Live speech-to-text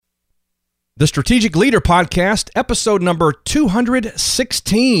The Strategic Leader Podcast, episode number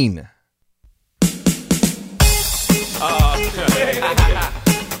 216.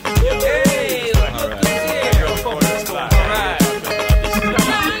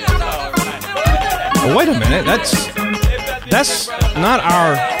 Oh, wait a minute, that's not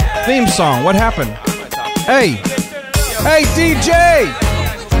our theme song. What happened? Hey DJ!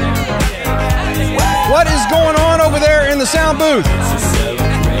 What is going on over there in the sound booth?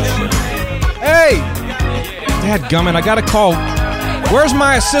 Hey! Dadgummit, I got a call. Where's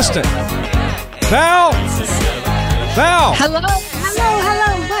my assistant? Val? Hello.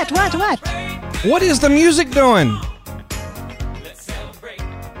 What? What is the music doing?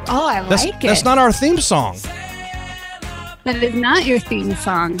 Oh, I like it. That's not our theme song. That is not your theme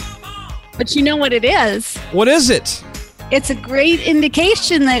song. But you know what it is? What is it? It's a great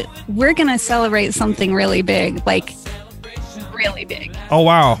indication that we're going to celebrate something really big, like really big. Oh,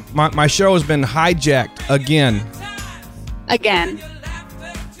 wow. My show has been hijacked again.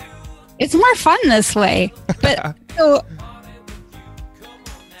 It's more fun this way. But so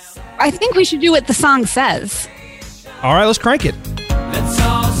I think we should do what the song says. All right, let's crank it. Let's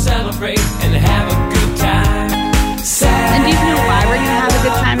all celebrate and have a good time. And do you know why we're going to have a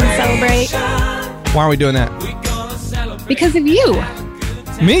good time and celebrate? Why are we doing that? Because of you.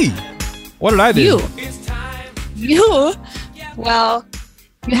 Me? What did I do? You? Well,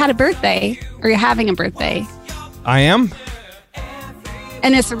 you had a birthday, or you're having a birthday. I am?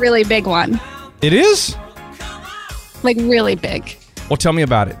 And it's a really big one. It is? Like really big. Well, tell me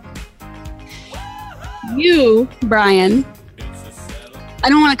about it. You, Brian, I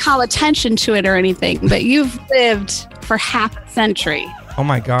don't want to call attention to it or anything, but you've lived for half a century. Oh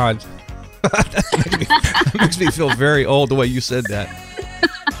my God. that makes me feel very old the way you said that.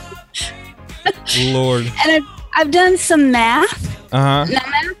 Lord. And I've done some math. Uh-huh. Now,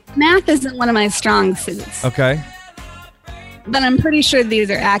 math isn't one of my strong suits. Okay. But I'm pretty sure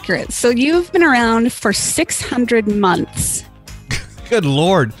these are accurate. So you've been around for 600 months. Good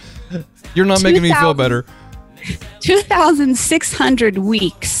Lord. You're not making me feel better. 2,600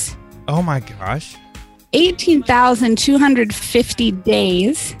 weeks. Oh my gosh. 18,250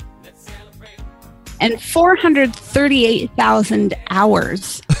 days. And 438,000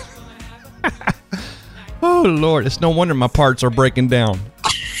 hours. Oh, Lord. It's no wonder my parts are breaking down.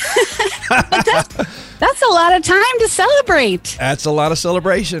 That's a lot of time to celebrate. That's a lot of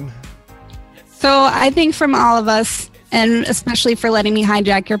celebration. So I think from all of us, and especially for letting me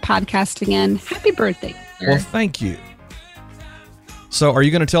hijack your podcast again, happy birthday, sir. Well, thank you. So are you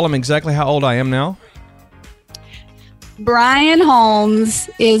going to tell them exactly how old I am now? Brian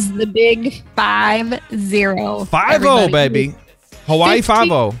Holmes is the big 50. 50, baby. Hawaii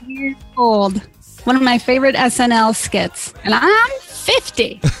 50. Years old. One of my favorite SNL skits. And I'm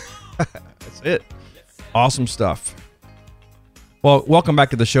 50. That's it. Awesome stuff. Well, welcome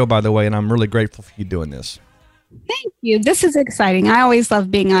back to the show, by the way, and I'm really grateful for you doing this. Thank you. This is exciting. I always love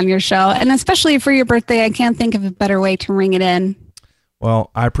being on your show, and especially for your birthday, I can't think of a better way to ring it in.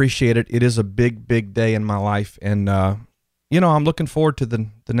 Well, I appreciate it. It is a big, big day in my life, and, I'm looking forward to the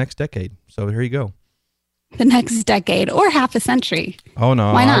next decade. So here you go. The next decade or half a century. Oh,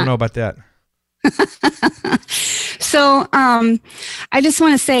 no. Why not? I don't know about that. So I just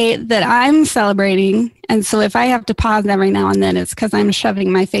want to say that I'm celebrating. And so if I have to pause every now and then, it's because I'm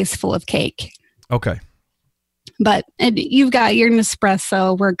shoving my face full of cake. Okay. But you've got your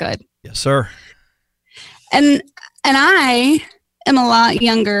Nespresso. We're good. Yes, sir. And I am a lot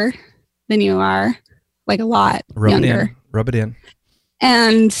younger than you are. Like a lot younger. Rub it in.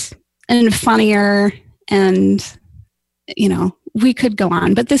 And funnier. And, we could go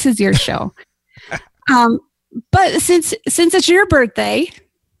on. But this is your show. But since it's your birthday,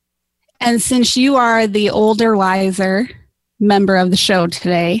 and since you are the older, wiser member of the show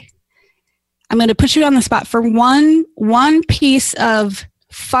today, I'm going to put you on the spot for one piece of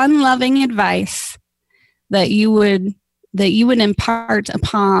fun-loving advice that you would impart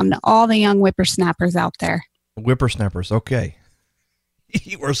upon all the young whippersnappers out there. Whippersnappers, okay.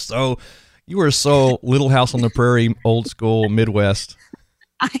 You were so Little House on the Prairie, old school Midwest.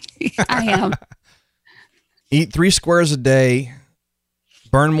 I am. Eat 3 squares a day,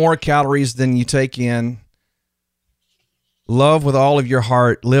 burn more calories than you take in, love with all of your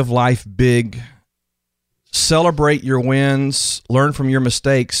heart, live life big, celebrate your wins, learn from your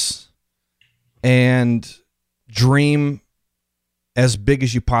mistakes, and dream as big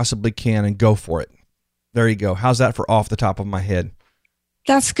as you possibly can and go for it. There you go. How's that for off the top of my head?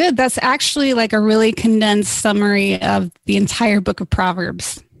 That's good. That's actually like a really condensed summary of the entire book of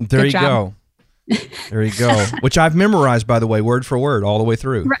Proverbs. There you go. There you go. Which I've memorized, by the way, word for word, all the way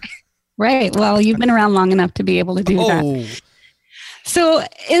through. Right. Well, you've been around long enough to be able to do that. So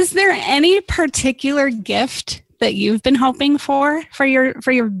is there any particular gift that you've been hoping for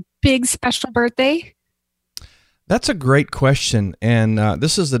your big special birthday? That's a great question. And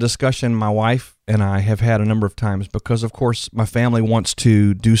this is the discussion my wife and I have had a number of times because, of course, my family wants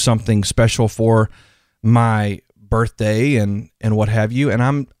to do something special for my birthday and what have you. And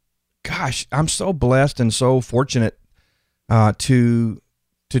I'm so blessed and so fortunate to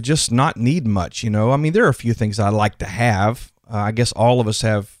just not need much, I mean, there are a few things I like to have. I guess all of us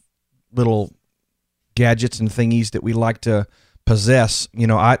have little gadgets and thingies that we like to possess.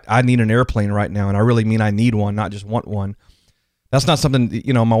 I need an airplane right now, and I really mean I need one, not just want one. That's not something that,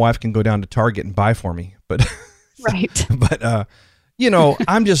 my wife can go down to Target and buy for me, but right. But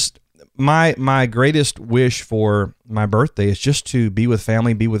I'm just my greatest wish for my birthday is just to be with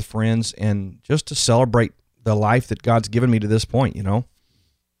family, be with friends, and just to celebrate the life that God's given me to this point.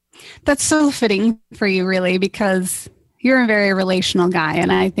 That's so fitting for you, really, because you're a very relational guy,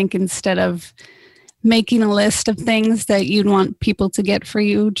 and I think instead of making a list of things that you'd want people to get for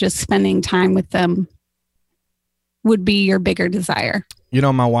you, just spending time with them would be your bigger desire.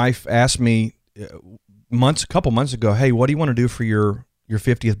 My wife asked me a couple months ago, hey, what do you want to do for your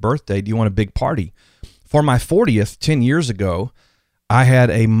 50th birthday? Do you want a big party? For my 40th, 10 years ago, I had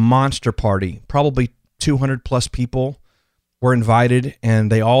a monster party. Probably 200 plus people were invited,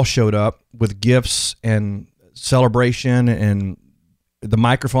 and they all showed up with gifts and celebration, and the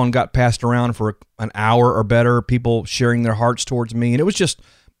microphone got passed around for an hour or better, people sharing their hearts towards me. And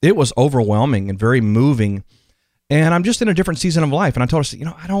it was overwhelming and very moving. And I'm just in a different season of life. And I told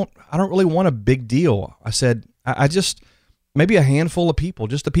her, I don't really want a big deal. I said, I just, maybe a handful of people,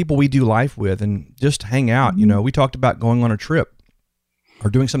 just the people we do life with, and just hang out. Mm-hmm. We talked about going on a trip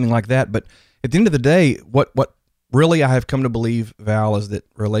or doing something like that. But at the end of the day, what really I have come to believe, Val, is that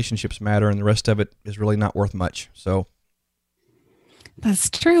relationships matter, and the rest of it is really not worth much. So that's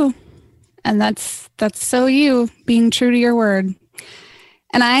true. And that's so you being true to your word.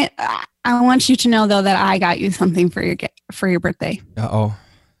 And I want you to know, though, that I got you something for your birthday. Uh-oh.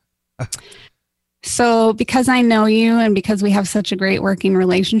 So because I know you and because we have such a great working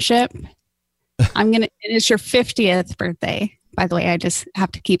relationship, it's your 50th birthday. By the way, I just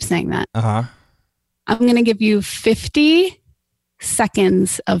have to keep saying that. Uh-huh. I'm going to give you 50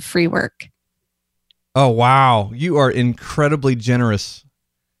 seconds of free work. Oh, wow. You are incredibly generous.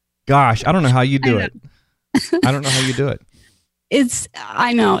 Gosh, I don't know how you do it. I don't know how you do it.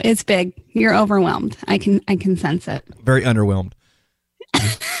 I know, it's big. You're overwhelmed. I can sense it. Very underwhelmed.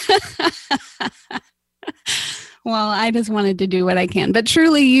 Well, I just wanted to do what I can. But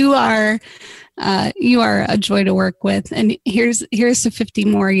truly, you are a joy to work with. And here's to 50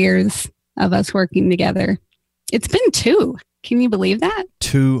 more years of us working together. It's been 2. Can you believe that?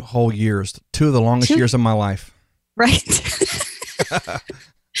 2 whole years. 2 of the longest years of my life. Right.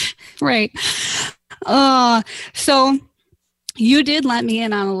 Right. So you did let me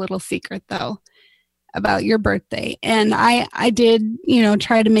in on a little secret, though, about your birthday. And I did,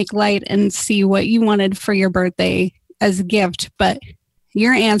 try to make light and see what you wanted for your birthday as a gift. But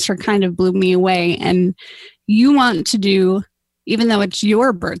your answer kind of blew me away. And you want to do, even though it's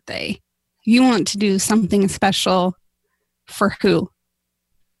your birthday, you want to do something special for who?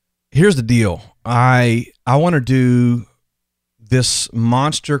 Here's the deal. I want to do this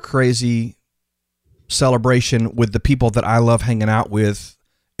monster crazy celebration with the people that I love hanging out with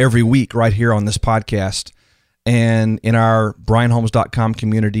every week right here on this podcast and in our brianholmes.com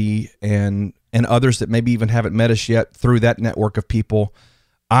community and others that maybe even haven't met us yet through that network of people.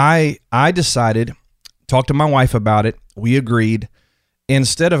 I decided, talked to my wife about it. We agreed.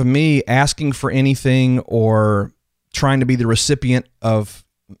 Instead of me asking for anything or trying to be the recipient of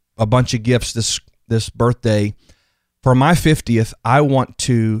a bunch of gifts this birthday, for my 50th, I want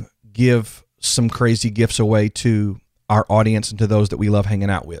to give some crazy gifts away to our audience and to those that we love hanging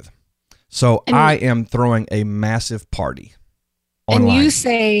out with. So I am throwing a massive party online. And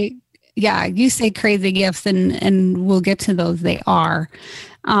you say crazy gifts, and we'll get to those. They are.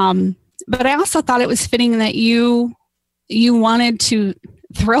 But I also thought it was fitting that you wanted to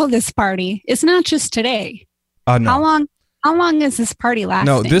throw this party. It's not just today. No. How long is this party lasting?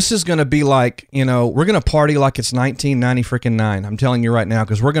 No, this is going to be like, we're going to party like it's 1999. I'm telling you right now,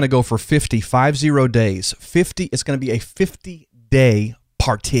 because we're going to go for 50 days. 50. It's going to be a 50-day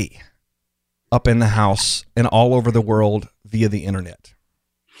party up in the house and all over the world via the internet.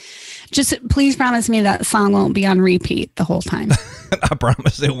 Just please promise me that song won't be on repeat the whole time. I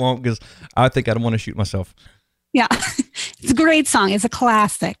promise it won't, because I think I'd want to shoot myself. Yeah, it's a great song. It's a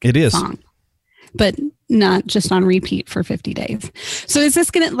classic. It is. Song. But not just on repeat for 50 days. So is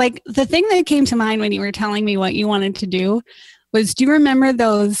this going to, like, the thing that came to mind when you were telling me what you wanted to do was, do you remember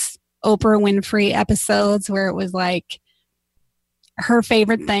those Oprah Winfrey episodes where it was like her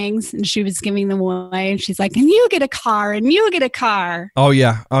favorite things and she was giving them away and she's like, and you get a car and you get a car. Oh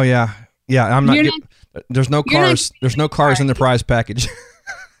yeah. Yeah. There's no cars. There's no cars in the prize package.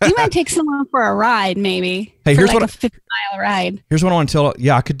 You might take someone for a ride, maybe. Hey, here's what a 50-mile ride. Here's what I want to tell.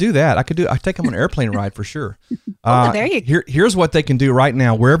 Yeah, I could do that. I take them on an airplane ride for sure. There you go. Here's what they can do right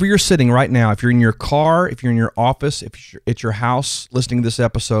now. Wherever you're sitting right now, if you're in your car, if you're in your office, if you're at your house listening to this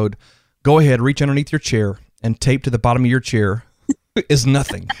episode, go ahead, reach underneath your chair and tape to the bottom of your chair is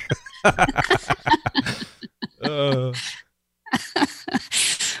nothing.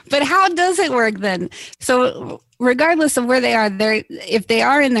 But how does it work then? So regardless of where they are, if they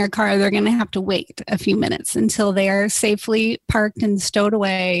are in their car, they're going to have to wait a few minutes until they are safely parked and stowed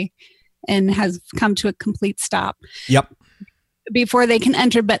away and has come to a complete stop. Yep. Before they can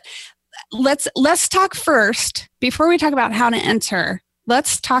enter. But let's talk first, before we talk about how to enter,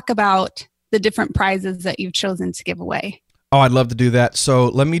 let's talk about the different prizes that you've chosen to give away. Oh, I'd love to do that. So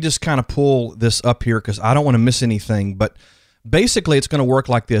let me just kind of pull this up here because I don't want to miss anything. But basically, it's going to work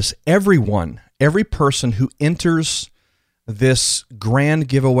like this. Every person who enters this grand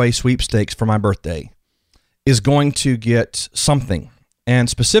giveaway sweepstakes for my birthday is going to get something. And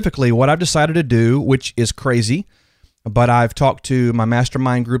specifically, what I've decided to do, which is crazy, but I've talked to my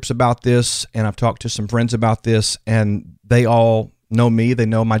mastermind groups about this, and I've talked to some friends about this, and they all know me. They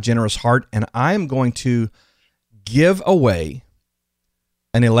know my generous heart, and I am going to give away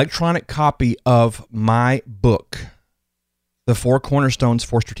an electronic copy of my book, The 4 Cornerstones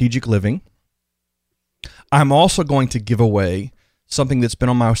for Strategic Living. I'm also going to give away something that's been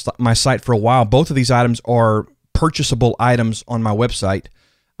on my site for a while. Both of these items are purchasable items on my website.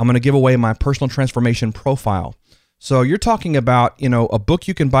 I'm going to give away my personal transformation profile. So you're talking about, a book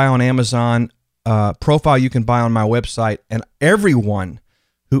you can buy on Amazon, profile you can buy on my website, and everyone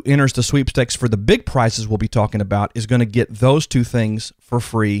who enters the sweepstakes for the big prizes we'll be talking about is going to get those two things for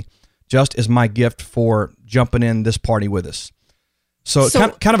free, just as my gift for jumping in this party with us. So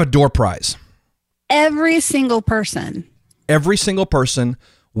kind of a door prize. Every single person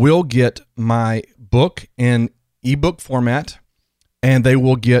will get my book in ebook format, and they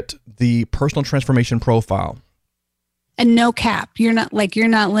will get the personal transformation profile. And no cap. You're not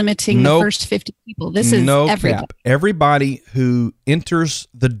limiting the first 50 people. This is no everybody. Cap. Everybody who enters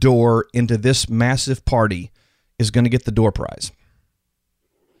the door into this massive party is going to get the door prize.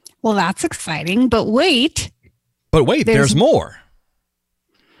 Well, that's exciting. But wait, there's more.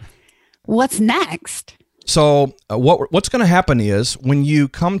 What's next? So what's going to happen is when you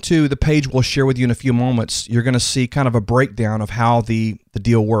come to the page we'll share with you in a few moments, you're going to see kind of a breakdown of how the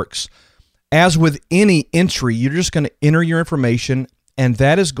deal works. As with any entry, you're just going to enter your information, and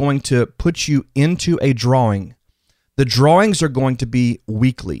that is going to put you into a drawing. The drawings are going to be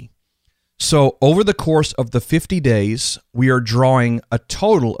weekly. So over the course of the 50 days, we are drawing a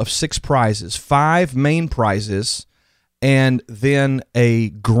total of 6 prizes, 5 main prizes, and then a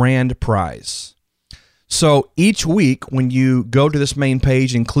grand prize. So each week when you go to this main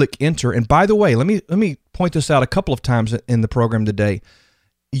page and click enter, and by the way, let me point this out a couple of times in the program today.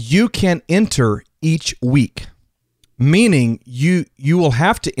 You can enter each week, meaning you will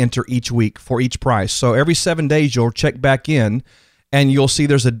have to enter each week for each prize. So every 7 days you'll check back in, and you'll see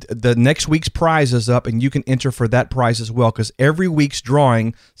there's the next week's prize is up, and you can enter for that prize as well, because every week's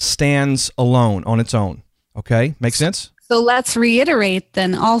drawing stands alone on its own. Okay, make sense? So let's reiterate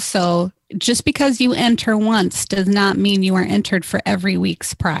then also, just because you enter once does not mean you are entered for every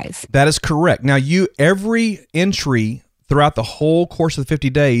week's prize. That is correct. Now, every entry throughout the whole course of the 50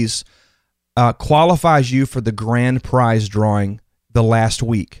 days qualifies you for the grand prize drawing the last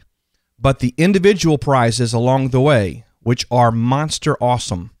week. But the individual prizes along the way, which are monster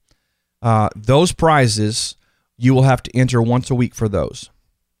awesome, those prizes, you will have to enter once a week for those.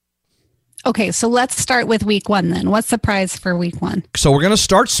 Okay, so let's start with week 1 then. What's the prize for week 1? So we're going to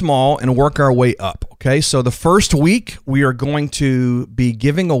start small and work our way up. Okay, so the first week, we are going to be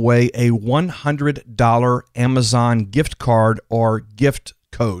giving away a $100 Amazon gift card or gift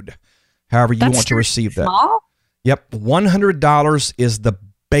code, however you want to receive that. Small? Yep, $100 is the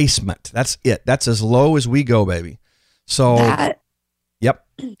basement. That's it. That's as low as we go, baby. So, yep.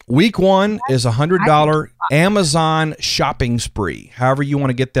 Week 1 is a $100 Amazon shopping spree. However you want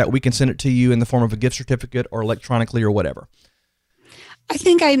to get that, we can send it to you in the form of a gift certificate or electronically or whatever. I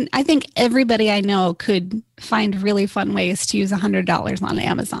think everybody I know could find really fun ways to use $100 on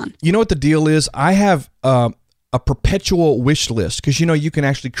Amazon. You know what the deal is? I have a perpetual wish list, because you can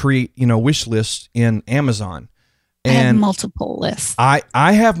actually create wish lists in Amazon. I have multiple lists. I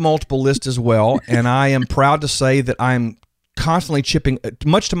have multiple lists as well, and I am proud to say that I'm constantly chipping,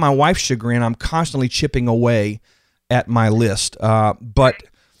 much to my wife's chagrin, I'm constantly chipping away at my list. But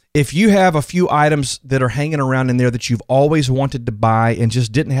if you have a few items that are hanging around in there that you've always wanted to buy and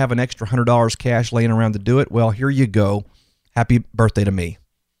just didn't have an extra $100 cash laying around to do it, well, here you go. Happy birthday to me.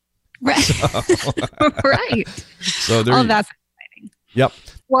 Right. So, Right. So that's exciting. Yep.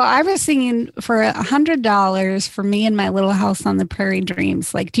 Well, I was thinking for $100 for me and my little house on the prairie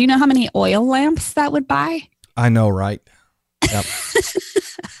dreams. Like, do you know how many oil lamps that would buy? I know, right? Yep.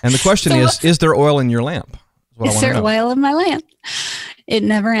 And the question is there oil in your lamp? Is there oil in my lamp? It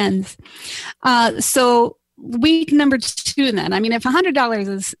never ends. So week number 2 then. I mean, if $100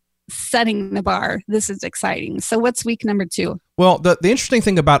 is setting the bar, this is exciting. So what's week number 2? Well, the interesting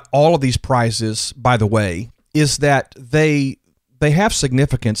thing about all of these prizes, by the way, is that they have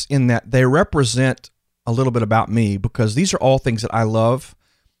significance in that they represent a little bit about me, because these are all things that I love.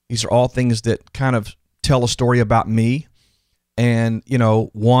 These are all things that kind of tell a story about me. And,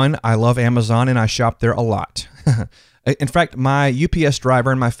 one, I love Amazon and I shop there a lot. In fact, my UPS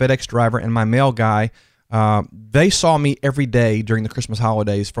driver and my FedEx driver and my mail guy, they saw me every day during the Christmas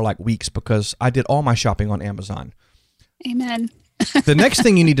holidays for like weeks, because I did all my shopping on Amazon. Amen. The next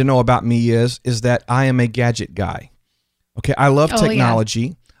thing you need to know about me is that I am a gadget guy. Okay, I love technology.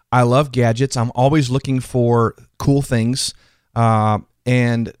 Yeah. I love gadgets. I'm always looking for cool things.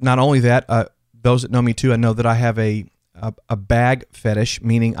 And not only that, those that know me too, I know that I have a bag fetish,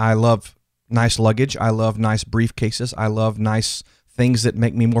 meaning I love nice luggage. I love nice briefcases. I love nice things that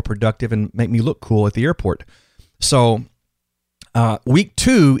make me more productive and make me look cool at the airport. So week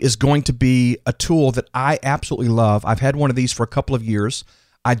 2 is going to be a tool that I absolutely love. I've had one of these for a couple of years.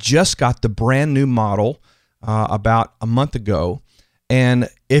 I just got the brand new model about a month ago. And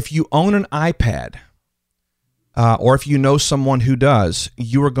if you own an iPad, or if you know someone who does,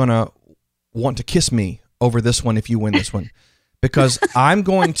 you are going to want to kiss me over this one if you win this one. Because I'm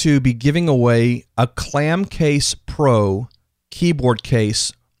going to be giving away a Clamcase Pro keyboard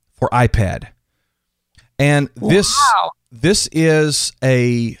case for iPad. And this is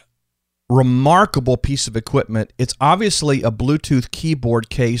a remarkable piece of equipment. It's obviously a Bluetooth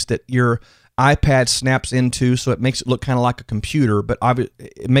keyboard case that your iPad snaps into, so it makes it look kind of like a computer, but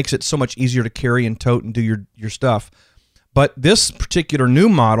it makes it so much easier to carry and tote and do your stuff. But this particular new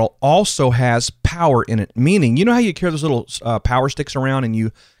model also has power in it, meaning, you know how you carry those little power sticks around and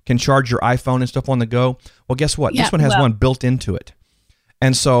you can charge your iPhone and stuff on the go? Well, guess what? Yeah, this one has one built into it.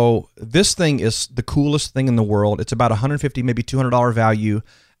 And so this thing is the coolest thing in the world. It's about $150, maybe $200 value.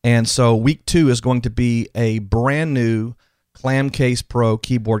 And so week 2 is going to be a brand new Clamcase Pro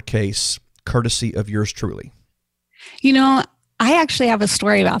keyboard case, courtesy of yours truly. I actually have a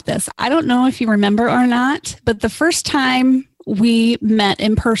story about this. I don't know if you remember or not, but the first time we met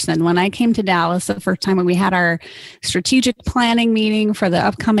in person, when I came to Dallas, the first time when we had our strategic planning meeting for the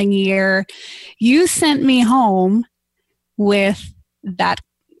upcoming year, you sent me home with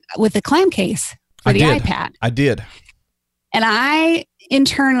the clam case for the iPad. I did. And I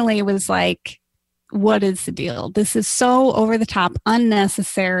internally was like, what is the deal? This is so over the top,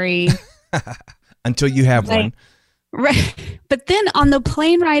 unnecessary. Until you have one. Right. But then on the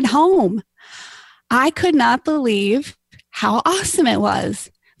plane ride home, I could not believe how awesome it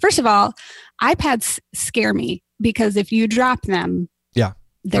was. First of all, iPads scare me because if you drop them,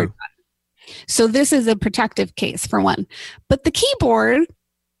 they're done. So this is a protective case for one. But the keyboard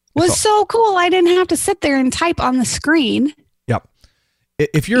was so cool. I didn't have to sit there and type on the screen. Yep.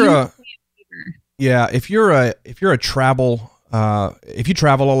 If you travel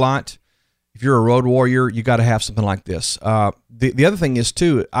a lot, if you're a road warrior, you got to have something like this. The other thing is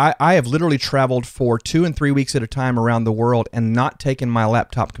too, I have literally traveled for 2 and 3 weeks at a time around the world and not taken my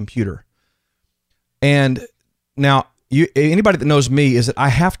laptop computer. And now anybody that knows me is that I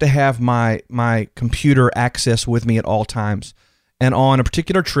have to have my computer access with me at all times. And on a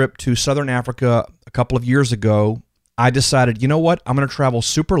particular trip to Southern Africa a couple of years ago, I decided, you know what? I'm going to travel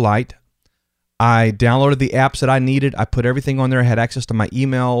super light. I downloaded the apps that I needed. I put everything on there. I had access to my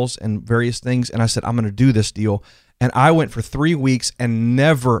emails and various things. And I said, I'm going to do this deal. And I went for 3 weeks and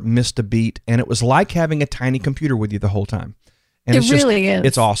never missed a beat. And it was like having a tiny computer with you the whole time. And it really is.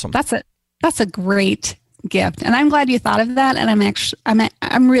 It's awesome. That's a great gift. And I'm glad you thought of that. And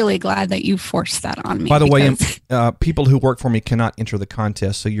I'm really glad that you forced that on me. By the way, people who work for me cannot enter the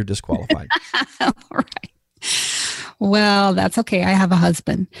contest, so you're disqualified. Right. Well, that's okay. I have a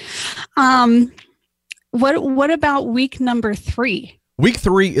husband. What about week number 3? Week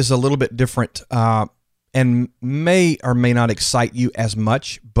 3 is a little bit different. and may or may not excite you as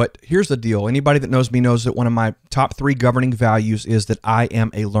much, but here's the deal. Anybody that knows me knows that one of my top 3 governing values is that I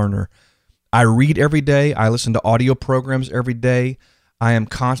am a learner. I read every day. I listen to audio programs every day. I am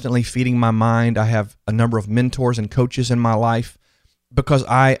constantly feeding my mind. I have a number of mentors and coaches in my life because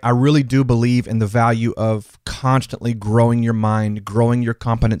I really do believe in the value of constantly growing your mind, growing your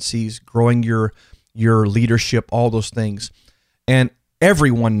competencies, growing your leadership, all those things. And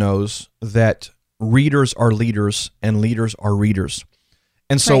everyone knows that readers are leaders and leaders are readers.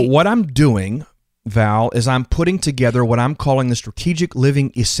 And so what I'm doing, Val, is I'm putting together what I'm calling the Strategic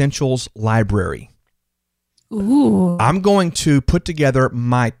Living Essentials Library. Ooh. I'm going to put together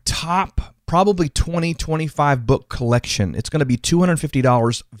my top probably 20, 25 book collection. It's going to be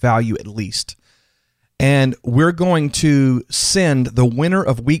 $250 value at least. And we're going to send the winner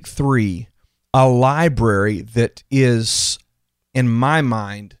of week 3 a library that is, in my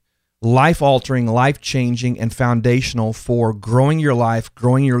mind, life-altering, life-changing, and foundational for growing your life,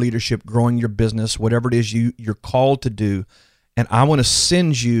 growing your leadership, growing your business, whatever it is you're called to do. And I want to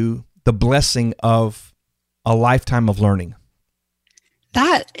send you the blessing of a lifetime of learning.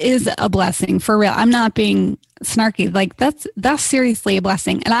 That is a blessing, for real. I'm not being snarky. Like, that's seriously a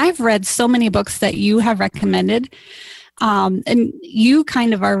blessing. And I've read so many books that you have recommended. And you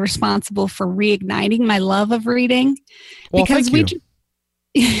kind of are responsible for reigniting my love of reading. Well, because thank you.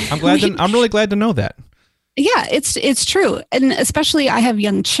 I'm really glad to know that. Yeah, it's true. And especially I have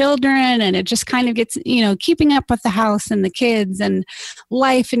young children, and it just kind of gets, keeping up with the house and the kids and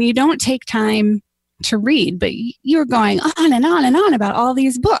life, and you don't take time to read, but you're going on and on and on about all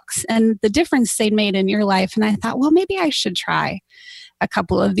these books and the difference they made in your life. And I thought, well, maybe I should try a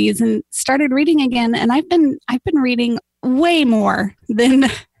couple of these, and started reading again. And I've been reading way more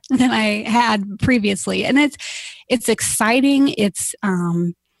than I had previously. And it's exciting. It's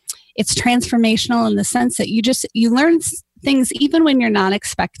transformational in the sense that you learn things even when you're not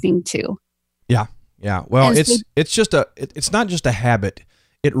expecting to. Yeah. Yeah. Well, it's not just a habit.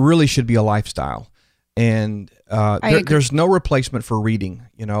 It really should be a lifestyle. And there's no replacement for reading,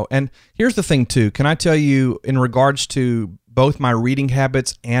 And here's the thing too. Can I tell you, in regards to both my reading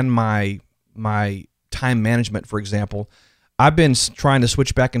habits and my time management, for example, I've been trying to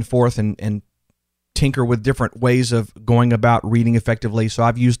switch back and forth and tinker with different ways of going about reading effectively. So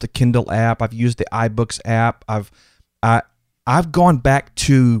I've used the Kindle app, I've used the iBooks app, I've gone back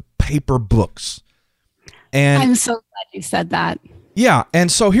to paper books. And I'm so glad you said that. Yeah, and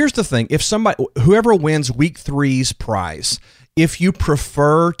so here's the thing. If whoever wins week 3's prize, if you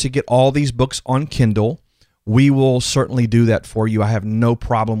prefer to get all these books on Kindle, we will certainly do that for you. I have no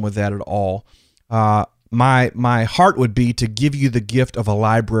problem with that at all. My heart would be to give you the gift of a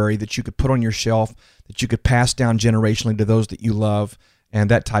library that you could put on your shelf, that you could pass down generationally to those that you love, and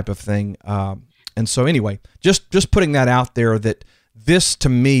that type of thing. And so anyway, just putting that out there, that this to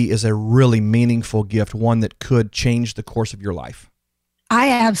me is a really meaningful gift, one that could change the course of your life. I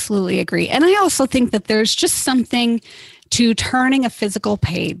absolutely agree. And I also think that there's just something to turning a physical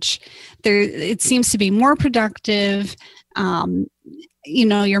page. It seems to be more productive.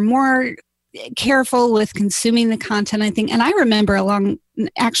 You're more careful with consuming the content, I think. And I remember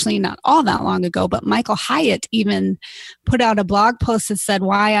actually not all that long ago, but Michael Hyatt even put out a blog post that said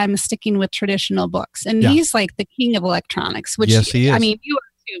why I'm sticking with traditional books. And he's like the king of electronics, which, yes, he is. I mean, you are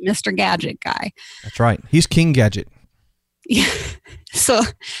too, Mr. Gadget guy. That's right. He's King Gadget. Yeah. So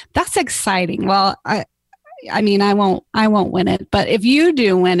that's exciting. Well, I won't win it, but if you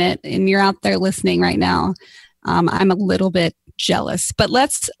do win it and you're out there listening right now, I'm a little bit jealous. But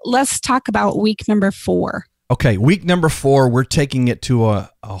let's talk about week number 4. Okay, week number 4, we're taking it to a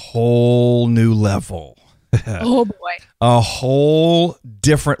whole new level. Oh boy. A whole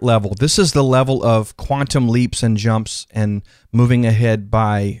different level. This is the level of quantum leaps and jumps and moving ahead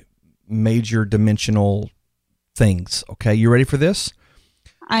by major dimensional things. Okay, you ready for this?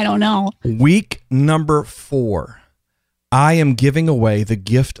 I don't know. Week number 4, I am giving away the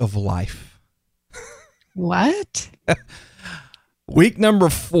gift of life. What? Week number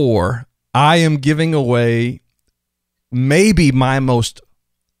 4, I am giving away maybe my most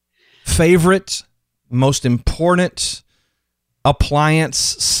favorite, most important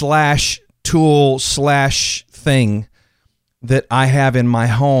appliance / tool / thing that I have in my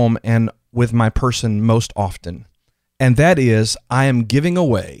home and with my person most often. And that is, I am giving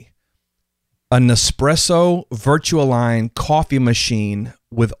away a Nespresso Virtualine coffee machine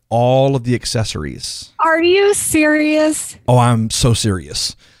with all of the accessories. Are you serious? Oh, I'm so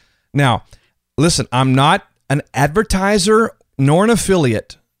serious. Now, listen, I'm not an advertiser nor an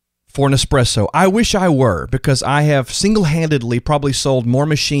affiliate for Nespresso. I wish I were, because I have single-handedly probably sold more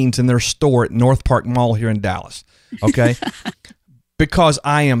machines in their store at North Park Mall here in Dallas. Okay? Because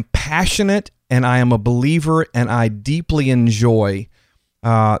I am passionate and I am a believer and I deeply enjoy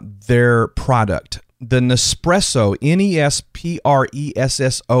their product. The Nespresso,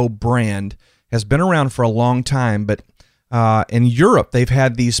 Nespresso brand has been around for a long time, but in Europe, they've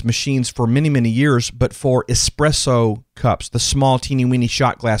had these machines for many, many years, but for espresso cups, the small, teeny-weeny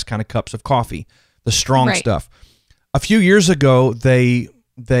shot glass kind of cups of coffee, the strong stuff. A few years ago, they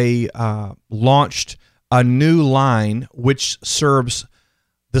launched a new line which serves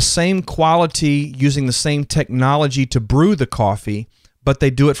the same quality using the same technology to brew the coffee, but they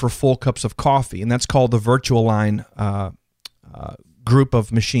do it for full cups of coffee, and that's called the Virtual Line group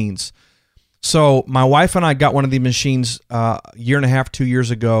of machines. So my wife and I got one of these machines a year and a half, 2 years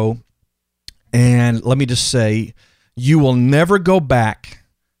ago, and let me just say, you will never go back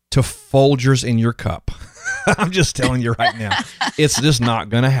to Folgers in your cup. I'm just telling you right now. It's just not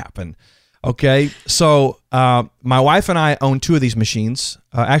going to happen. Okay, so my wife and I own two of these machines.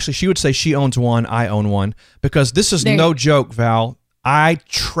 Actually, she would say she owns one, I own one, because this is no joke, Val. I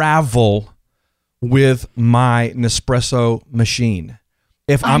travel with my Nespresso machine.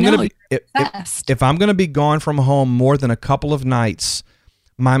 If I'm going to be gone from home more than a couple of nights,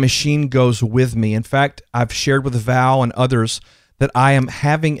 my machine goes with me. In fact, I've shared with Val and others that I am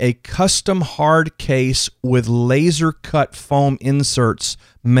having a custom hard case with laser cut foam inserts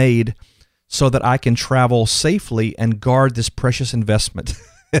made so that I can travel safely and guard this precious investment.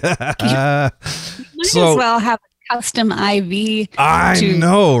 You might as well have a custom IV. I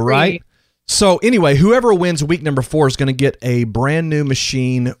know, right? So anyway, whoever wins week number 4 is going to get a brand new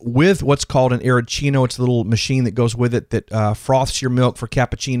machine with what's called an Arrowccino. It's a little machine that goes with it that froths your milk for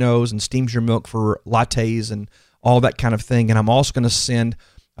cappuccinos and steams your milk for lattes and all that kind of thing. And I'm also going to send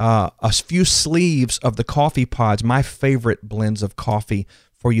a few sleeves of the coffee pods, my favorite blends of coffee,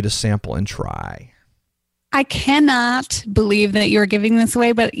 for you to sample and try. I cannot believe that you're giving this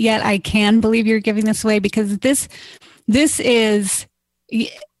away, but yet I can believe you're giving this away, because this is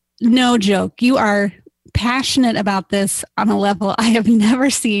no joke. You are passionate about this on a level I have never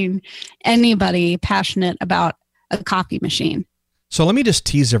seen anybody passionate about a coffee machine. So let me just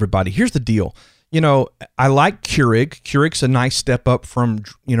tease everybody. Here's the deal. You know, I like Keurig. Keurig's a nice step up from,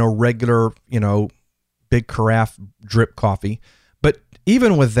 regular, big carafe drip coffee. But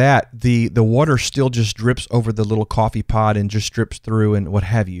even with that, the water still just drips over the little coffee pod and just drips through and what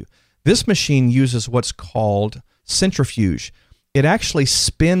have you. This machine uses what's called centrifuge. It actually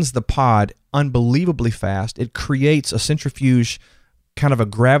spins the pod unbelievably fast. It creates a centrifuge, kind of a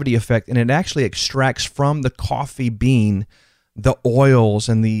gravity effect, and it actually extracts from the coffee bean the oils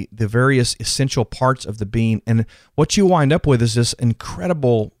and the various essential parts of the bean. And what you wind up with is this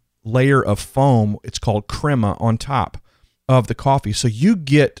incredible layer of foam. It's called crema on top of the coffee. So you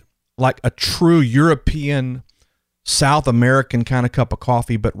get like a true European, South American kind of cup of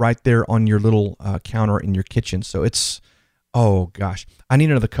coffee, but right there on your little counter in your kitchen. So it's, oh gosh, I need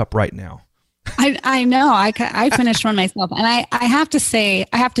another cup right now. I know. I finished one myself, and I have to say,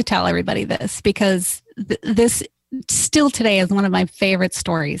 I have to tell everybody this, because this still today is one of my favorite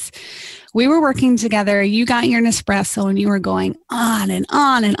stories. We were working together. You got your Nespresso, and you were going on and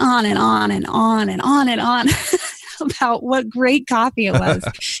on and on and on and on and on and on about what great coffee it was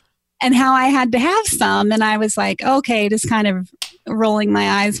and how I had to have some. And I was like, okay, just kind of rolling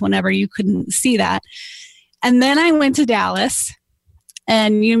my eyes whenever you couldn't see that. And then I went to Dallas,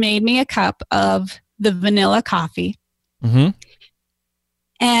 and you made me a cup of the vanilla coffee. Mm-hmm.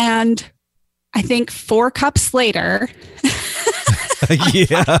 And I think 4 cups later,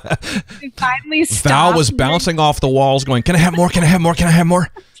 yeah, finally stopped. Val was bouncing off the walls going, can I have more? Can I have more? Can I have more?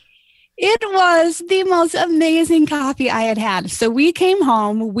 It was the most amazing coffee I had had. So we came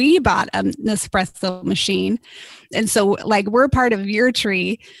home, we bought an Nespresso machine. And so we're part of your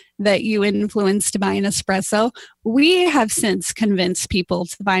tree that you influenced to buy an espresso. We have since convinced people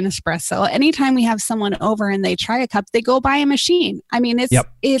to buy an espresso. Anytime we have someone over and they try a cup, they go buy a machine. I mean,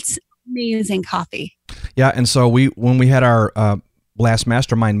 it's amazing coffee. Yeah. And so when we had our last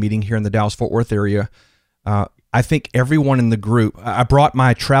mastermind meeting here in the Dallas-Fort Worth area, I think everyone in the group, I brought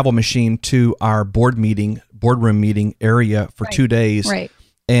my travel machine to our boardroom meeting area for 2 days. Right.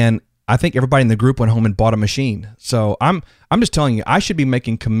 And I think everybody in the group went home and bought a machine. So I'm just telling you, I should be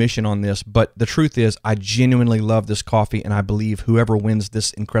making commission on this, but the truth is I genuinely love this coffee, and I believe whoever wins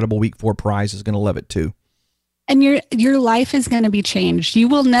this incredible Week 4 prize is going to love it too. And your life is going to be changed. You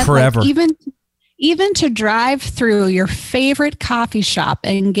will never, forever. Even to drive through your favorite coffee shop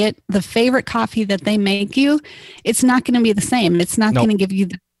and get the favorite coffee that they make you, it's not going to be the same. It's not going to give you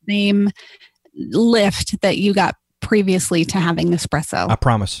the same lift that you got previously to having espresso. I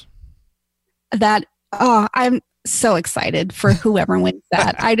promise. I'm so excited for whoever wins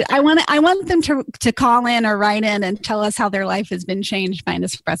that. I want them to call in or write in and tell us how their life has been changed by an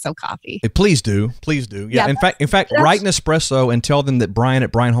espresso coffee. Please do. Yeah. In fact, write an espresso and tell them that Brian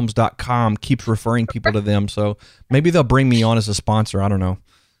at brianholmes.com keeps referring people to them. So maybe they'll bring me on as a sponsor. I don't know.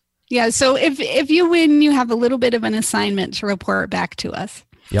 Yeah. So if you win, you have a little bit of an assignment to report back to us.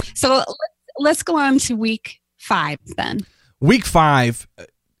 Yep. So let's go on to week 5 then. Week 5.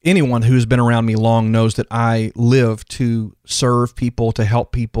 Anyone who's been around me long knows that I live to serve people, to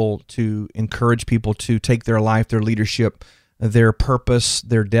help people, to encourage people to take their life, their leadership, their purpose,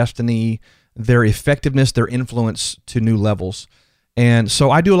 their destiny, their effectiveness, their influence to new levels. And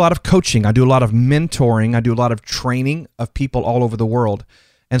so I do a lot of coaching. I do a lot of mentoring. I do a lot of training of people all over the world.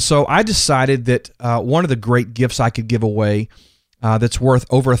 And so I decided that one of the great gifts I could give away that's worth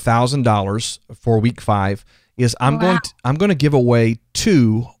over $1,000 for week 5 is I'm going to give away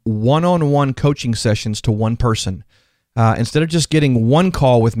 2 one-on-one coaching sessions to one person. Instead of just getting one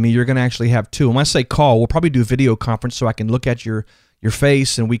call with me, you're going to actually have 2. And when I say call, we'll probably do a video conference so I can look at your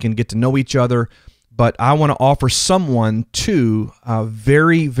face and we can get to know each other. But I want to offer someone 2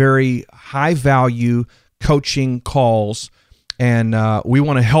 very, very high-value coaching calls, and we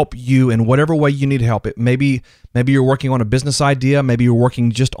want to help you in whatever way you need help. Maybe you're working on a business idea. Maybe you're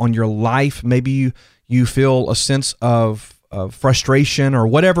working just on your life. Maybe you feel a sense of frustration or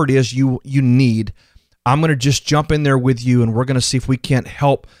whatever it is you need. I'm going to just jump in there with you, and we're going to see if we can't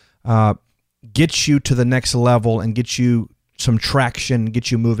help get you to the next level and get you some traction, get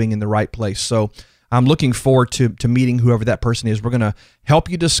you moving in the right place. So I'm looking forward to meeting whoever that person is. We're going to help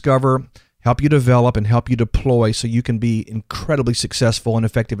you discover, help you develop, and help you deploy so you can be incredibly successful and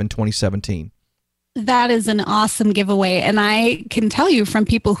effective in 2017. That is an awesome giveaway. And I can tell you from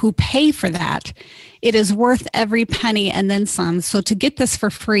people who pay for that, it is worth every penny and then some. So to get this for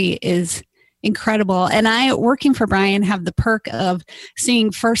free is incredible. And I, working for Brian, have the perk of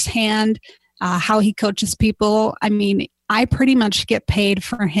seeing firsthand how he coaches people. I mean, I pretty much get paid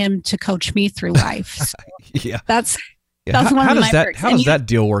for him to coach me through life. So yeah. That's how one of does my that perks. how does that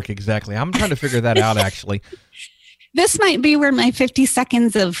deal work exactly? I'm trying to figure that out actually. This might be where my 50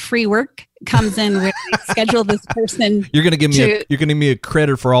 seconds of free work comes in, where I schedule this person. You're going to give me a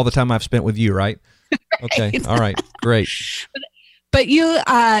credit for all the time I've spent with you, right? Okay. All right. Great. But you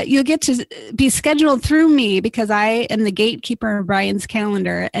get to be scheduled through me because I am the gatekeeper of Brian's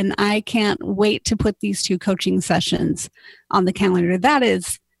calendar, and I can't wait to put these 2 coaching sessions on the calendar.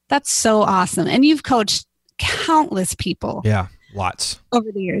 That's so awesome. And you've coached countless people. Yeah, lots.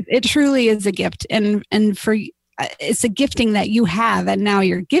 Over the years. It truly is a gift. And for it's a gifting that you have, and now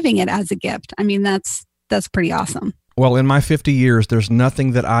you're giving it as a gift. I mean, that's pretty awesome. Well, in my 50 years, there's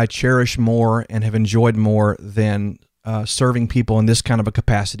nothing that I cherish more and have enjoyed more than serving people in this kind of a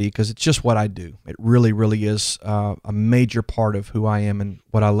capacity, because it's just what I do. It really, really is a major part of who I am and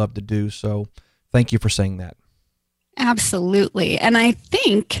what I love to do. So thank you for saying that. Absolutely. And I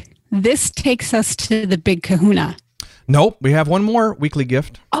think this takes us to the big kahuna. Nope. We have one more weekly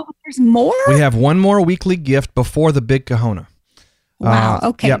gift. Oh, there's more? We have one more weekly gift before the big kahuna. Wow.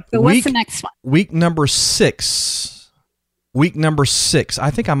 Okay. Yep. So what's the next one? Week number 6. I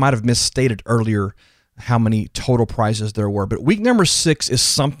think I might have misstated earlier how many total prizes there were. But week number 6 is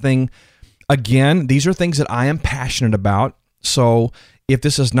something, again, these are things that I am passionate about. So if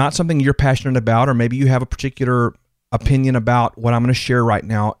this is not something you're passionate about, or maybe you have a particular opinion about what I'm going to share right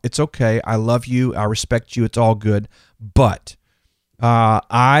now, it's okay. I love you. I respect you. It's all good. But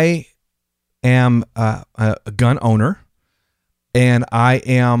I am a gun owner, and I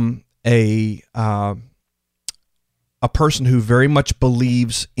am a person who very much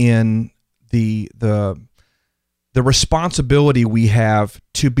believes in the responsibility we have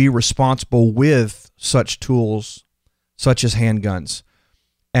to be responsible with such tools such as handguns.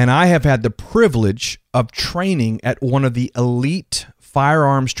 And I have had the privilege of training at one of the elite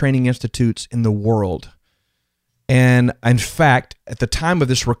firearms training institutes in the world. And in fact, at the time of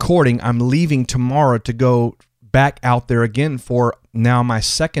this recording, I'm leaving tomorrow to go back out there again for now my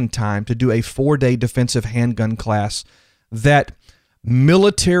second time to do a 4-day defensive handgun class that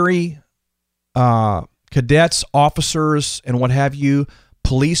military cadets, officers, and what have you,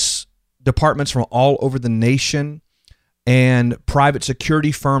 police departments from all over the nation, and private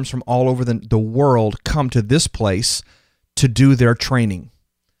security firms from all over the world come to this place to do their training.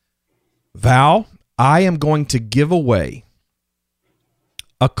 Val, I am going to give away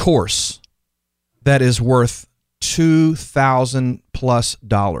a course that is worth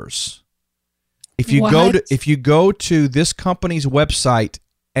 $2,000+ If you go to this company's website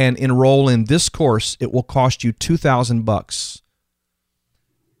and enroll in this course, it will cost you $2,000.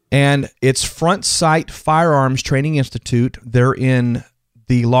 And it's Front Sight Firearms Training Institute. They're in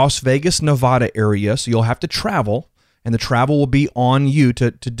the Las Vegas, Nevada area, so you'll have to travel, and the travel will be on you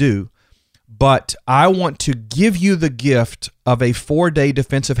to do. But I want to give you the gift of a 4-day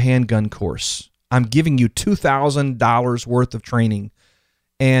defensive handgun course. I'm giving you $2,000 worth of training.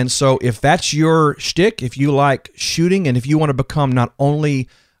 And so if that's your shtick, if you like shooting, and if you want to become not only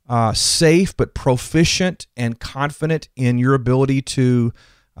safe, but proficient and confident in your ability to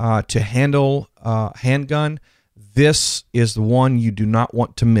handle handgun, this is the one you do not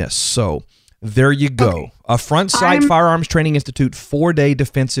want to miss. So there you go. Okay. A Front Sight Firearms Training Institute 4-day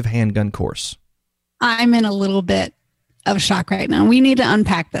defensive handgun course. I'm in a little bit of shock right now. We need to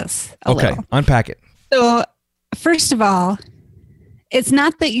unpack this a little. Okay, unpack it. So first of all, it's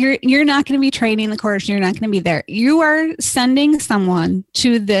not that you're not going to be training the course. You're not going to be there. You are sending someone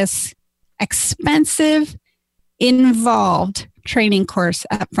to this expensive, involved training course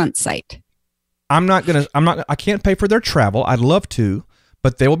at Front Sight. I can't pay for their travel. I'd love to,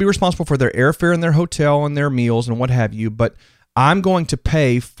 but they will be responsible for their airfare and their hotel and their meals and what have you. But I'm going to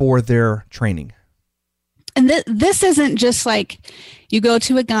pay for their training. And this isn't just like you go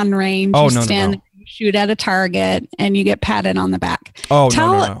to a gun range, you shoot at a target, and you get patted on the back.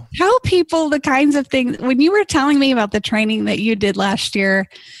 Tell people the kinds of things. When you were telling me about the training that you did last year,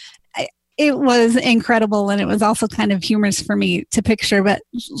 it was incredible, and it was also kind of humorous for me to picture. But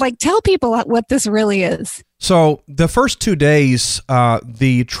tell people what this really is. So the first 2 days,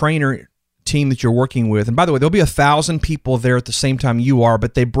 the trainer team that you're working with, and by the way, there'll be 1,000 people there at the same time you are,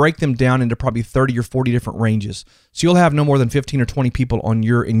 but they break them down into probably 30 or 40 different ranges. So you'll have no more than 15 or 20 people in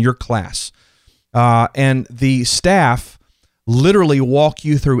your class. And the staff literally walk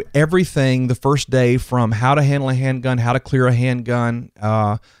you through everything the first day, from how to handle a handgun, how to clear a handgun,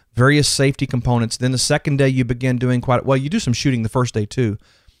 various safety components. Then the second day you begin doing you do some shooting the first day too.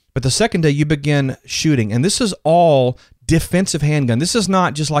 But the second day you begin shooting, and this is all defensive handgun. This is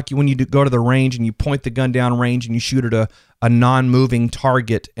not just like when you go to the range and you point the gun down range and you shoot at a non-moving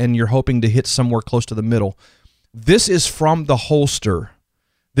target and you're hoping to hit somewhere close to the middle. This is from the holster.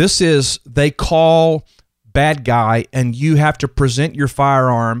 This is, they call bad guy, and you have to present your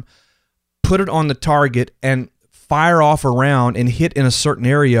firearm, put it on the target, and fire off a round and hit in a certain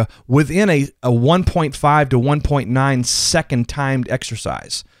area within a 1.5 to 1.9 second timed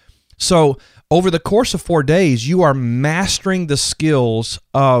exercise. So over the course of 4 days, you are mastering the skills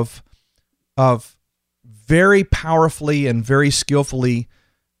of very powerfully and very skillfully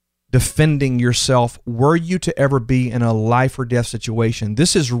defending yourself were you to ever be in a life or death situation.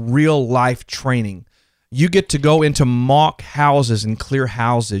 This is real life training. You get to go into mock houses and clear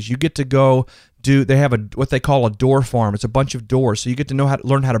houses. You get to go they have what they call a door farm. It's a bunch of doors. So you get to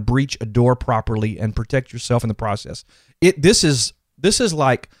learn how to breach a door properly and protect yourself in the process. This is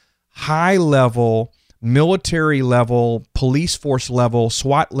like high level, military level, police force level,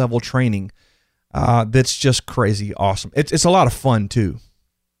 SWAT level training. That's just crazy awesome. It's a lot of fun too.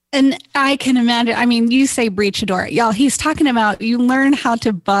 And I can imagine, I mean, you say breach a door. Y'all, he's talking about you learn how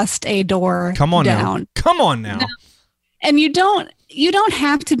to bust a door down. Come on now. And you don't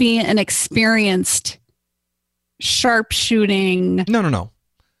have to be an experienced sharpshooting. No.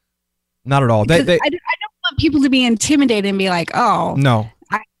 Not at all. I don't want people to be intimidated and be like, oh, no,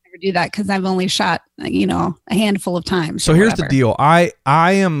 I never do that because I've only shot, a handful of times. So here's the deal. I've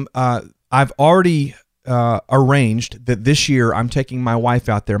already arranged that this year I'm taking my wife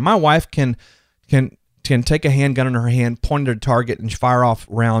out there. My wife can take a handgun in her hand, point it at a target, and fire off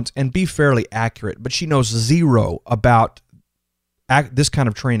rounds and be fairly accurate, but she knows zero about this kind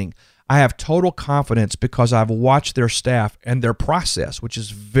of training. I have total confidence because I've watched their staff and their process, which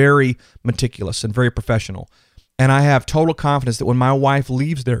is very meticulous and very professional. And I have total confidence that when my wife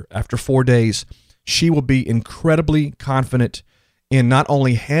leaves there after 4 days, she will be incredibly confident in not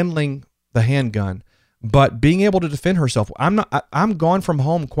only handling the handgun, but being able to defend herself. I'm gone from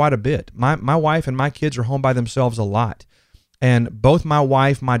home quite a bit. My wife and my kids are home by themselves a lot. And both my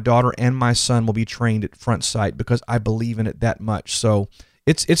wife, my daughter, and my son will be trained at Front Sight because I believe in it that much. So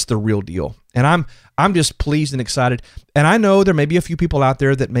it's the real deal. And I'm just pleased and excited. And I know there may be a few people out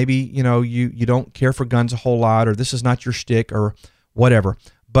there that maybe, you don't care for guns a whole lot, or this is not your shtick or whatever.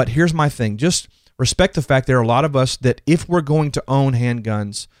 But here's my thing. Just respect the fact there are a lot of us that if we're going to own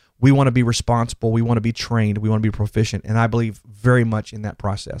handguns, we want to be responsible, we want to be trained, we want to be proficient, and I believe very much in that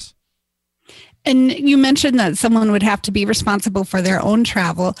process. And you mentioned that someone would have to be responsible for their own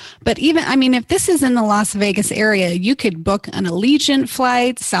travel. But even, I mean, if this is in the Las Vegas area, you could book an Allegiant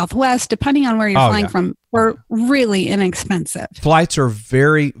flight, Southwest, depending on where you're flying from, for really inexpensive. Flights are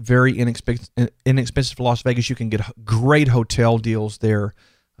very, very inexpensive to Las Vegas. You can get great hotel deals there.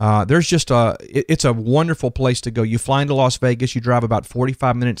 There's just it's a wonderful place to go. You fly into Las Vegas, you drive about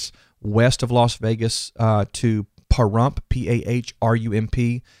 45 minutes west of Las Vegas to Pahrump,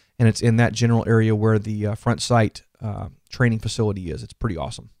 Pahrump, and it's in that general area where the front sight training facility is. It's pretty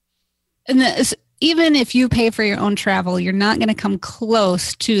awesome. And even if you pay for your own travel, you're not going to come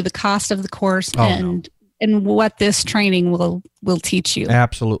close to the cost of the course and what this training will teach you.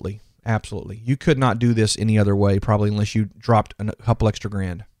 Absolutely. You could not do this any other way, probably, unless you dropped a couple extra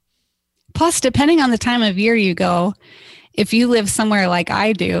grand. Plus, depending on the time of year you go, if you live somewhere like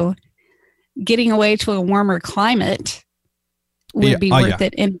I do, getting away to a warmer climate would be worth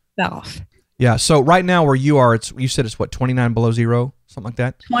it in itself. Yeah. So right now where you are, you said it's what, 29 below zero, something like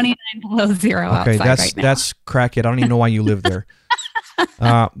that? 29 below zero outside right now. That's crackhead. I don't even know why you live there.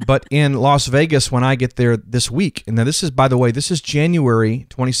 But in Las Vegas, when I get there this week, and now this is, by the way, this is January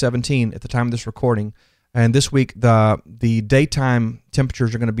 2017 at the time of this recording, and this week the daytime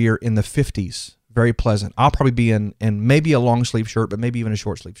temperatures are going to be in the 50s. Very pleasant. I'll probably be in maybe a long sleeve shirt, but maybe even a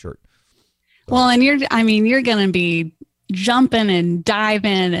short sleeve shirt. So. Well, and you're going to be jumping and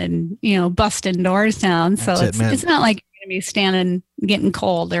diving and busting doors down. So it's not like you're going to be standing getting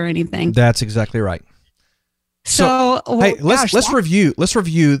cold or anything. That's exactly right. So hey, let's review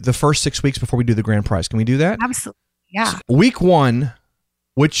the first 6 weeks before we do the grand prize. Can we do that? Absolutely. Yeah. So week 1,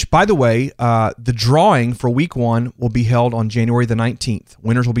 which, by the way, the drawing for week 1 will be held on January the 19th.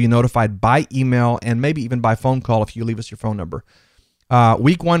 Winners will be notified by email and maybe even by phone call if you leave us your phone number.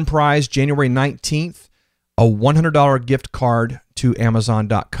 Week 1 prize, January 19th, a $100 gift card to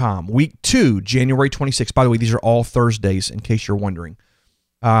Amazon.com. Week 2, January 26th. By the way, these are all Thursdays, in case you're wondering.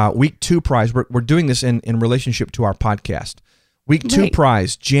 Week 2 prize, we're doing this in relationship to our podcast. Week 2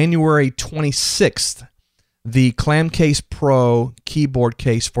 prize, January 26th, the Clamcase Pro keyboard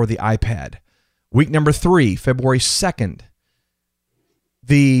case for the iPad. Week number 3, February 2nd,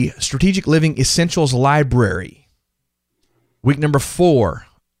 the Strategic Living Essentials Library. Week number 4,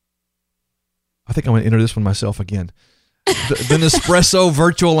 I think I'm going to enter this one myself again. The Nespresso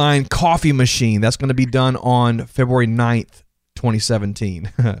Virtual Line coffee machine. That's going to be done on February 9th,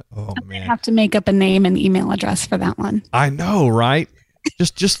 2017. Oh, man. I have to make up a name and email address for that one. I know, right?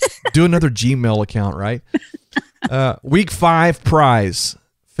 Just do another Gmail account, right? Week 5 prize,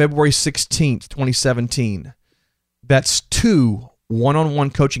 February 16th, 2017. That's 2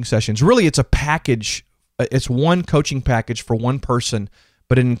 one-on-one coaching sessions. Really, it's a package. It's one coaching package for one person,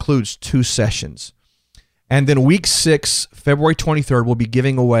 but it includes 2 sessions. And then week 6, February 23rd, we'll be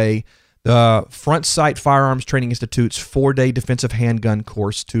giving away the Front Sight Firearms Training Institute's 4-day defensive handgun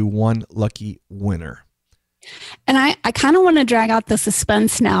course to one lucky winner. And I kind of want to drag out the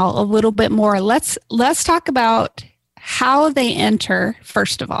suspense now a little bit more. Let's talk about how they enter,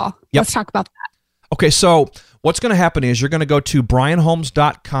 first of all. Yep. Let's talk about that. Okay, so what's going to happen is you're going to go to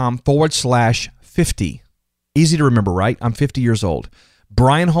brianholmes.com/50. Easy to remember, right? I'm 50 years old.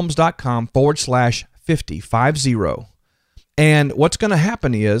 brianholmes.com/50. And what's going to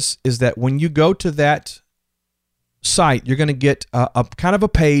happen is that when you go to that site, you're going to get a kind of a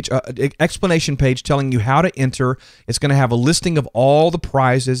page, an explanation page telling you how to enter. It's going to have a listing of all the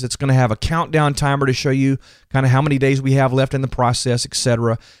prizes. It's going to have a countdown timer to show you kind of how many days we have left in the process,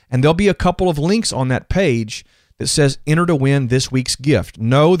 etc. And there'll be a couple of links on that page that says enter to win this week's gift.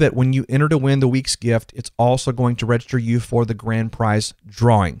 Know that when you enter to win the week's gift, it's also going to register you for the grand prize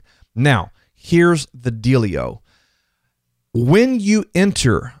drawing. Now, here's the dealio. When you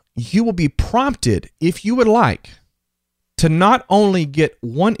enter, you will be prompted, if you would like, to not only get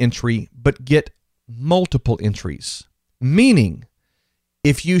one entry, but get multiple entries. Meaning,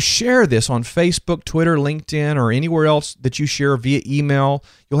 if you share this on Facebook, Twitter, LinkedIn, or anywhere else that you share via email,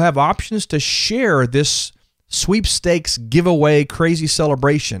 you'll have options to share this sweepstakes giveaway crazy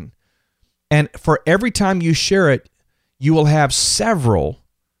celebration. And for every time you share it, you will have several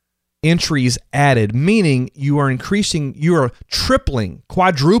entries added, meaning you are tripling,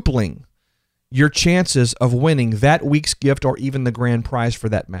 quadrupling your chances of winning that week's gift or even the grand prize for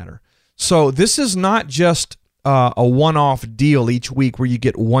that matter. So this is not just a one-off deal each week where you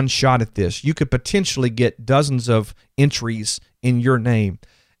get one shot at this. You could potentially get dozens of entries in your name.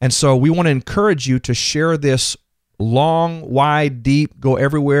 And so we want to encourage you to share this long, wide, deep, go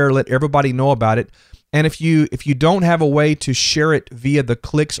everywhere, let everybody know about it. And if you don't have a way to share it via the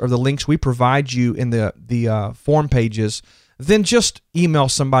clicks or the links we provide you in the form pages, then just email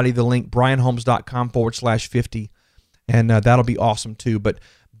somebody the link, brianholmes.com/50, and that'll be awesome too. But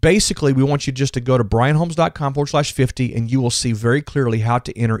basically, we want you just to go to brianholmes.com/50, and you will see very clearly how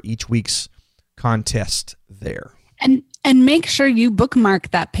to enter each week's contest there. And make sure you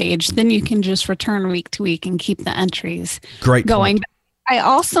bookmark that page. Then you can just return week to week and keep the entries going. Point. I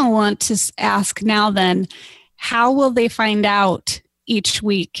also want to ask now then, how will they find out each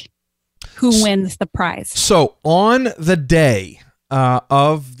week who wins the prize? So on the day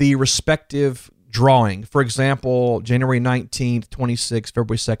of the respective drawing, for example, January 19th, 26th,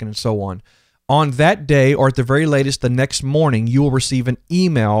 February 2nd, and so on that day, or at the very latest the next morning, you will receive an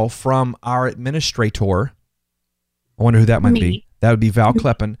email from our administrator. I wonder who that might be. That would be Val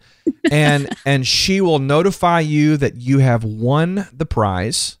Kleppen. And she will notify you that you have won the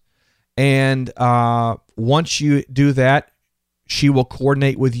prize. And once you do that, she will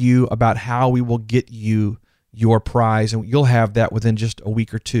coordinate with you about how we will get you your prize. And you'll have that within just a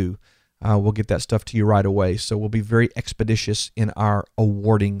week or two. We'll get that stuff to you right away. So we'll be very expeditious in our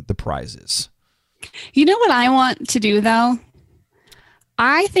awarding the prizes. You know what I want to do, though?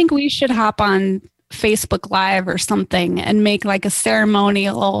 I think we should hop on Facebook Live or something and make like a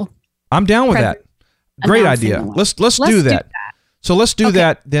ceremonial. I'm down with that. Great idea. Let's do that. So let's do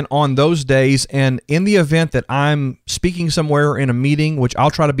that then on those days. And in the event that I'm speaking somewhere in a meeting, which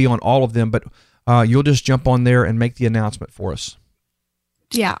I'll try to be on all of them, but you'll just jump on there and make the announcement for us.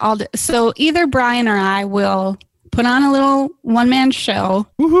 Yeah. So either Brian or I will put on a little one-man show.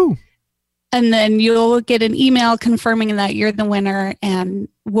 Woohoo. And then you'll get an email confirming that you're the winner, and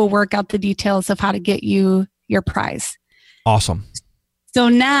we'll work out the details of how to get you your prize. Awesome. So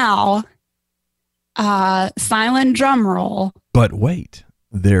now, silent drum roll. But wait,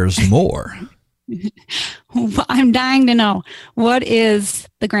 there's more. I'm dying to know. What is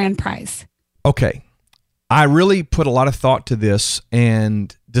the grand prize? Okay. I really put a lot of thought to this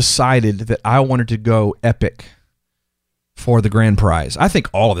and decided that I wanted to go epic for the grand prize. I think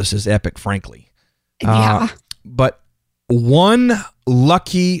all of this is epic, frankly. Yeah. But one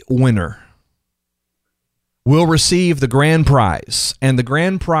lucky winner will receive the grand prize, and the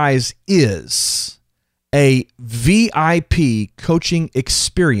grand prize is a VIP coaching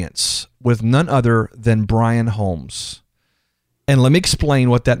experience with none other than Brian Holmes. And let me explain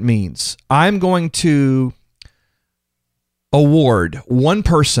what that means. I'm going to award one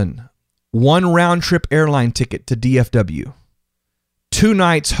person one round-trip airline ticket to DFW, 2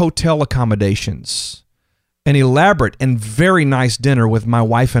 nights hotel accommodations, an elaborate and very nice dinner with my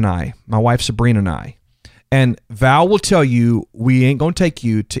wife Sabrina and I. And Val will tell you, we ain't going to take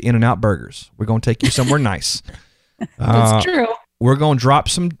you to In-N-Out Burgers. We're going to take you somewhere nice. That's true. We're going to drop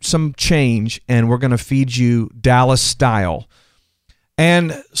some change, and we're going to feed you Dallas style.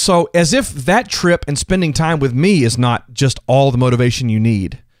 And so as if that trip and spending time with me is not just all the motivation you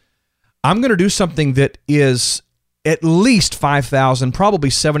need, I'm going to do something that is at least $5,000, probably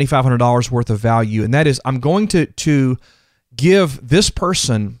 $7,500 worth of value. And that is, I'm going to give this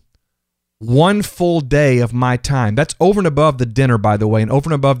person 1 full day of my time. That's over and above the dinner, by the way, and over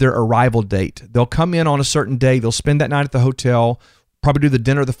and above their arrival date. They'll come in on a certain day. They'll spend that night at the hotel, probably do the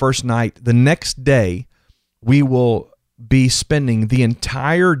dinner the first night. The next day, we will be spending the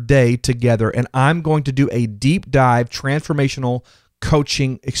entire day together, and I'm going to do a deep dive transformational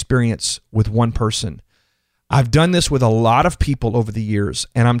coaching experience with one person. I've done this with a lot of people over the years,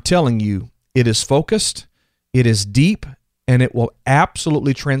 and I'm telling you, it is focused, it is deep, and it will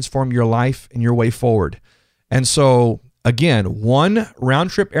absolutely transform your life and your way forward. And so, again, 1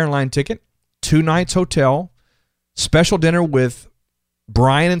 round-trip airline ticket, 2 nights hotel, special dinner with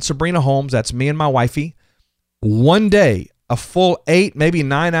Brian and Sabrina Holmes, that's me and my wifey, 1 day, a full 8, maybe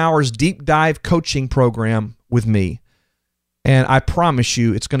 9 hours deep dive coaching program with me. And I promise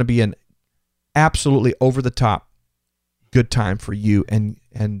you, it's going to be an absolutely over-the-top good time for you and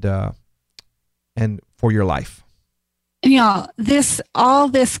for your life. And y'all, all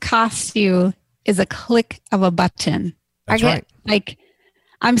this costs you is a click of a button. That's right. Like,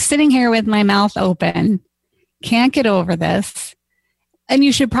 I'm sitting here with my mouth open, can't get over this. And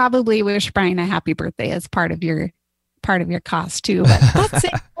you should probably wish Brian a happy birthday as part of your cost too. But that's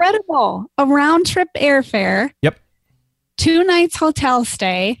incredible. A round trip airfare. Yep. 2 nights hotel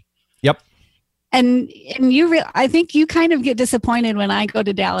stay. Yep. And I think you kind of get disappointed when I go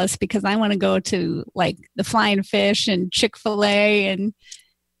to Dallas because I want to go to like the Flying Fish and Chick-fil-A, and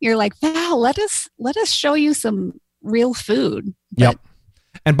you're like, Val, let us show you some real food. Yep.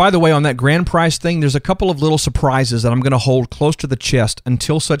 And by the way, on that grand prize thing, there's a couple of little surprises that I'm going to hold close to the chest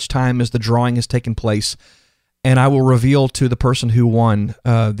until such time as the drawing has taken place. And I will reveal to the person who won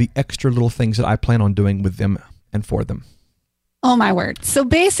the extra little things that I plan on doing with them and for them. Oh, my word. So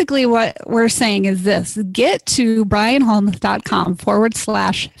basically what we're saying is this: get to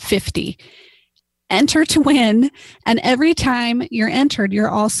brianholmes.com/50. Enter to win. And every time you're entered, you're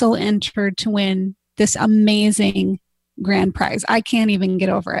also entered to win this amazing grand prize. I can't even get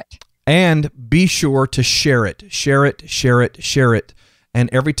over it. And be sure to share it. Share it, share it, share it. And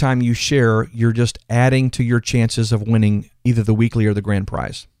every time you share, you're just adding to your chances of winning either the weekly or the grand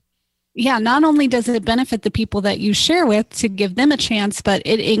prize. Yeah, not only does it benefit the people that you share with to give them a chance, but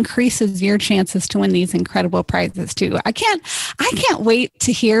it increases your chances to win these incredible prizes too. I can't wait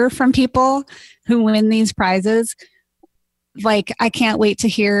to hear from people who win these prizes. Like, I can't wait to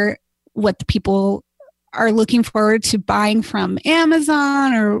hear what the people are looking forward to buying from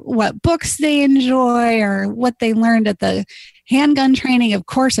Amazon, or what books they enjoy, or what they learned at the handgun training, of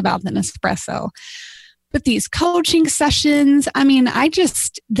course, about the Nespresso. But these coaching sessions, I mean,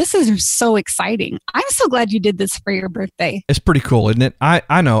 this is so exciting. I'm so glad you did this for your birthday. It's pretty cool, isn't it?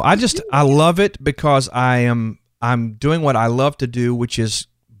 I know. I love it because I'm doing what I love to do, which is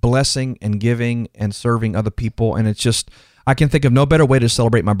blessing and giving and serving other people. And it's just, I can think of no better way to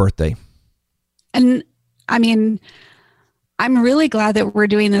celebrate my birthday. And I mean, I'm really glad that we're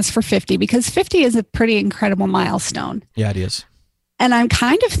doing this for 50, because 50 is a pretty incredible milestone. Yeah, it is. And I'm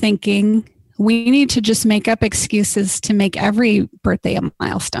kind of thinking we need to just make up excuses to make every birthday a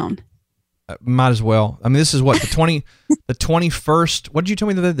milestone. Might as well. I mean, this is what, the 21st, what did you tell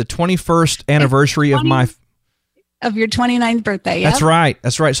me the 21st anniversary of your 29th birthday. Yep. That's right.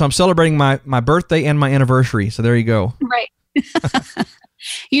 That's right. So I'm celebrating my birthday and my anniversary. So there you go. Right.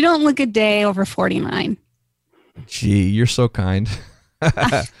 You don't look a day over 49. Gee, you're so kind.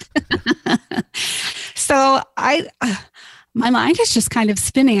 So my mind is just kind of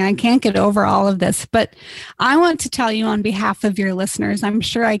spinning. I can't get over all of this, but I want to tell you on behalf of your listeners, I'm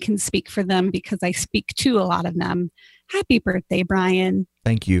sure I can speak for them because I speak to a lot of them. Happy birthday, Brian.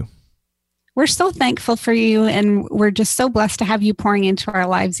 Thank you. We're so thankful for you, and we're just so blessed to have you pouring into our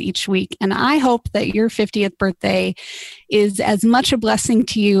lives each week. And I hope that your 50th birthday is as much a blessing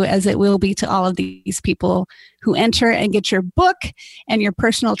to you as it will be to all of these people who enter and get your book and your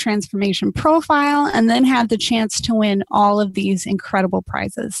personal transformation profile, and then have the chance to win all of these incredible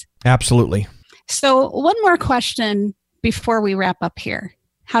prizes. Absolutely. So one more question before we wrap up here.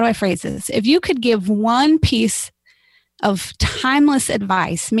 How do I phrase this? If you could give one piece of timeless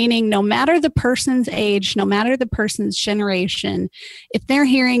advice, meaning no matter the person's age, no matter the person's generation, if they're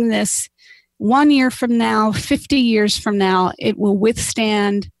hearing this 1 year from now, 50 years from now, it will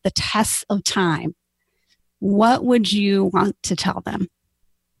withstand the tests of time. What would you want to tell them?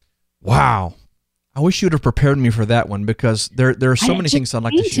 Wow. I wish you would have prepared me for that one, because there are so many things I'd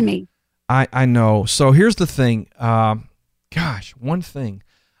like to share. I know. So here's the thing. One thing.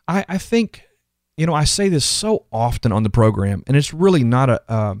 I think, I say this so often on the program, and it's really not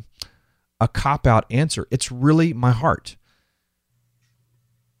a cop-out answer. It's really my heart.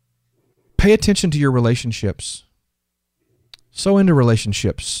 Pay attention to your relationships. So into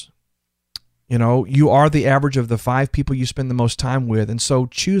relationships. You are the average of the 5 people you spend the most time with, and so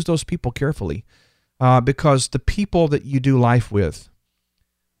choose those people carefully, because the people that you do life with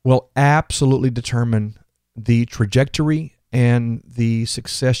will absolutely determine the trajectory and the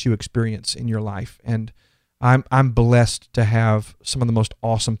success you experience in your life. And I'm blessed to have some of the most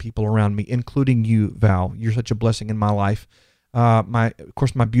awesome people around me, including you, Val. You're such a blessing in my life. My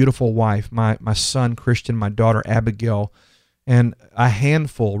beautiful wife, my son, Christian, my daughter, Abigail, and a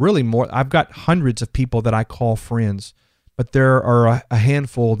handful, really more. I've got hundreds of people that I call friends, but there are a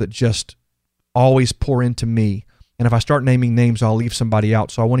handful that just always pour into me. And if I start naming names, I'll leave somebody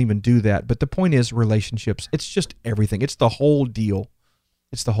out, so I won't even do that. But the point is relationships. It's just everything. It's the whole deal.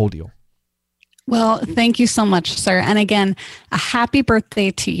 It's the whole deal. Well, thank you so much, sir. And again, a happy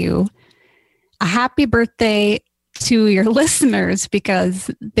birthday to you. A happy birthday to your listeners,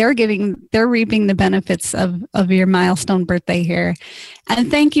 because they're reaping the benefits of your milestone birthday here. And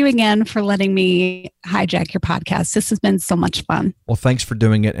thank you again for letting me hijack your podcast. This has been so much fun. Well, thanks for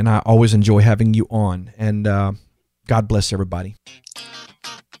doing it. And I always enjoy having you on. And God bless everybody.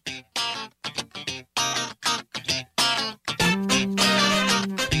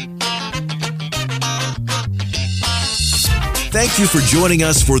 Thank you for joining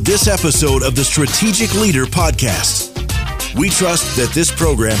us for this episode of the Strategic Leader Podcast. We trust that this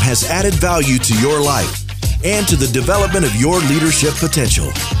program has added value to your life and to the development of your leadership potential.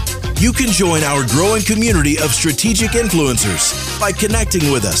 You can join our growing community of strategic influencers by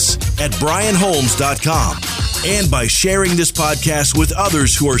connecting with us at brianholmes.com and by sharing this podcast with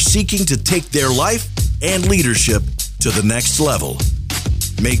others who are seeking to take their life and leadership to the next level.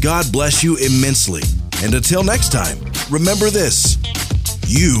 May God bless you immensely. And until next time, remember this: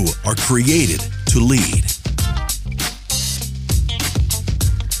 you are created to lead.